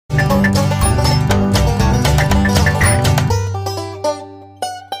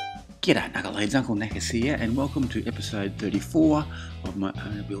G'day Knuckleheads, Uncle Knackers here, and welcome to episode 34 of my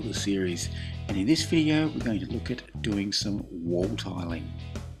Owner Builder series. And in this video we're going to look at doing some wall tiling.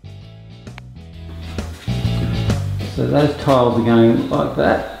 So those tiles are going like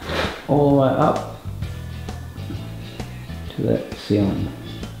that, all the way up to that ceiling.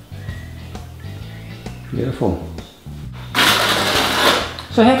 Beautiful.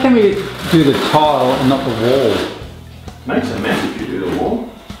 So how can we do the tile and not the wall? Makes a mess if you do the wall.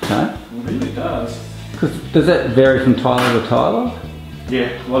 Okay. It really does. Does that vary from tiler to tiler?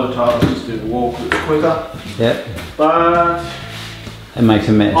 Yeah, a lot of tilers just do the wall because it's quicker. Yep. But it makes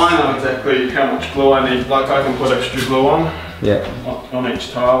a mess. I know exactly how much glue I need. Like I can put extra glue on. Yep. On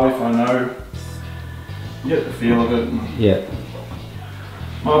each tile if I know. You get the feel of it. Yep.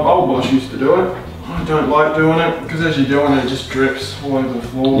 My old boss used to do it. I don't like doing it because as you're doing it, it just drips all over the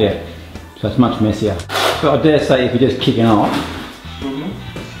floor. Yeah. So it's much messier. So I dare say if you're just kicking off,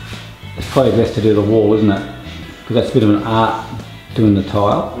 it's probably best to do the wall, isn't it? Because that's a bit of an art doing the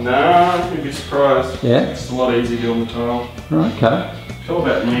tile. No, you'd be surprised. Yeah? It's a lot easier doing the tile. Right, okay. It's all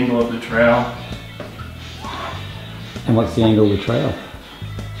about the angle of the trowel. And what's the angle of the trowel?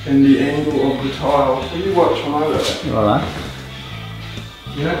 And the angle of the tile. Well, you watch when I do it. Right.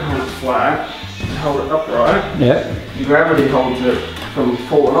 You don't hold it flat, you hold it upright. Yeah. The gravity holds it from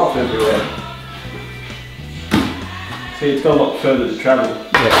falling off everywhere. See, it's got a lot further to travel.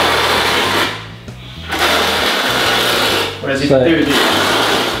 Yeah. Whereas if you do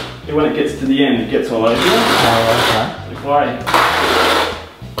this, when it gets to the end, it gets all over you. Oh, okay. If I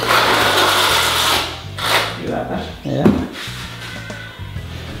do that. Yeah.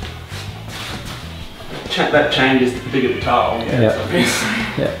 That changes the bigger the tile. Yeah. Obviously.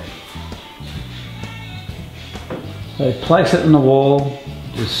 Yeah. So place it on the wall,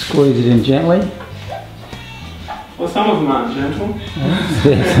 just squeeze it in gently. Well, some of them aren't gentle.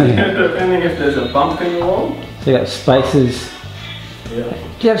 Yeah. Depending if there's a bump in the wall. So you got spaces. Yeah.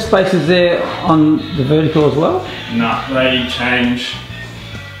 Do you have spaces there on the vertical as well? No, they change.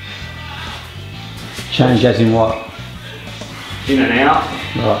 Change as in what? In and out.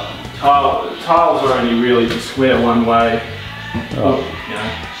 Right. Tiles are only really square one way. Right. You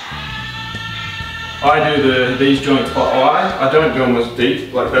know. I do these joints by eye. I don't do them as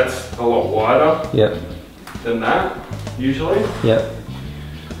deep. Like that's a lot wider. Yep. Than that usually. Yep.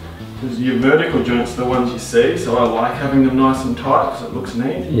 Because your vertical joints are the ones you see, so I like having them nice and tight because it looks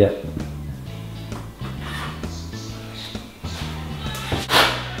neat. Yep.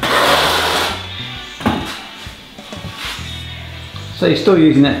 So you're still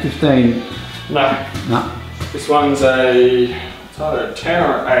using that 15? No. No. This one's it's either a 10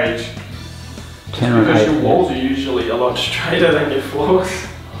 or an 8. 10 or 8. Because your walls are usually a lot straighter than your floors.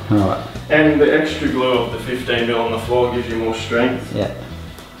 Alright. And the extra glue of the 15mm on the floor gives you more strength. Yeah.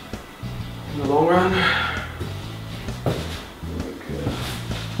 In the long run.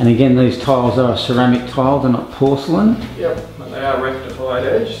 And again, these tiles are a ceramic tile, they're not porcelain. Yep, and they are rectified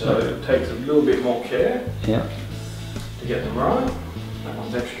edge, so it takes a little bit more care Yeah. to get them right. That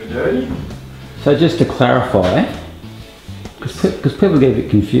one's extra dirty. So just to clarify, because people get a bit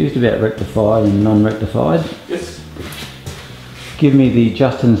confused about rectified and non-rectified. Yes. Give me the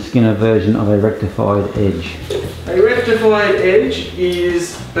Justin Skinner version of a rectified edge. A rectified edge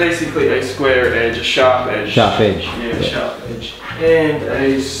is basically a square edge, a sharp edge. Sharp edge. Yeah, sharp edge. And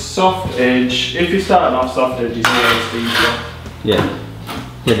a soft edge, if you're starting off soft edge, is always easier. Yeah.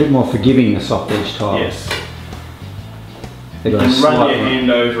 Yeah, a bit more forgiving, a soft edge tile. Yes. They've You got a can run slight your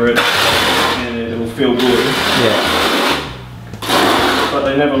hand over it and it'll feel good. Yeah. But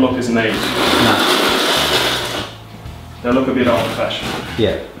they never look as neat. No. They look a bit old fashioned.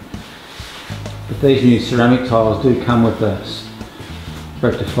 Yeah. But these new ceramic tiles do come with a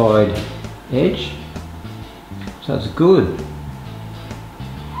rectified edge. So it's good.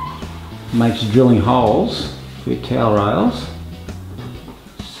 Makes drilling holes for your towel rails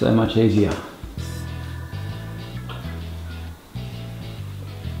so much easier.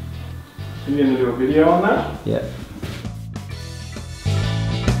 You're going to do a video on that? Yeah.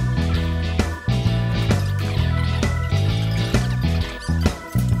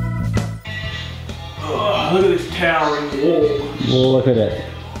 Oh, look at this towering wall. Well, look at it.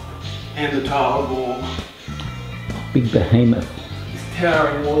 And the tile wall. Big behemoth. This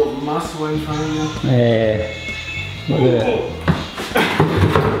towering wall of muscle in front of you. Yeah. Look at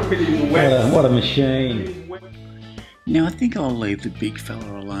it. With his wet. What a machine. Now I think I'll leave the big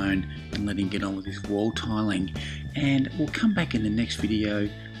fella alone and let him get on with his wall tiling, and we'll come back in the next video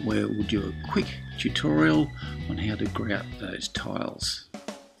where we'll do a quick tutorial on how to grout those tiles.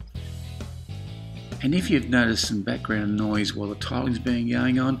 And if you've noticed some background noise while the tiling's being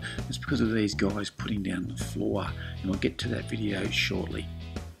going on, it's because of these guys putting down the floor, and we'll get to that video shortly.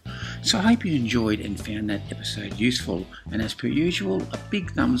 So I hope you enjoyed and found that episode useful, and as per usual, a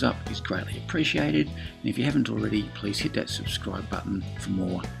big thumbs up is greatly appreciated, and if you haven't already, please hit that subscribe button for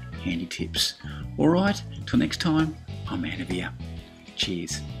more handy tips. Alright, till next time, I'm out of here.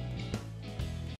 Cheers.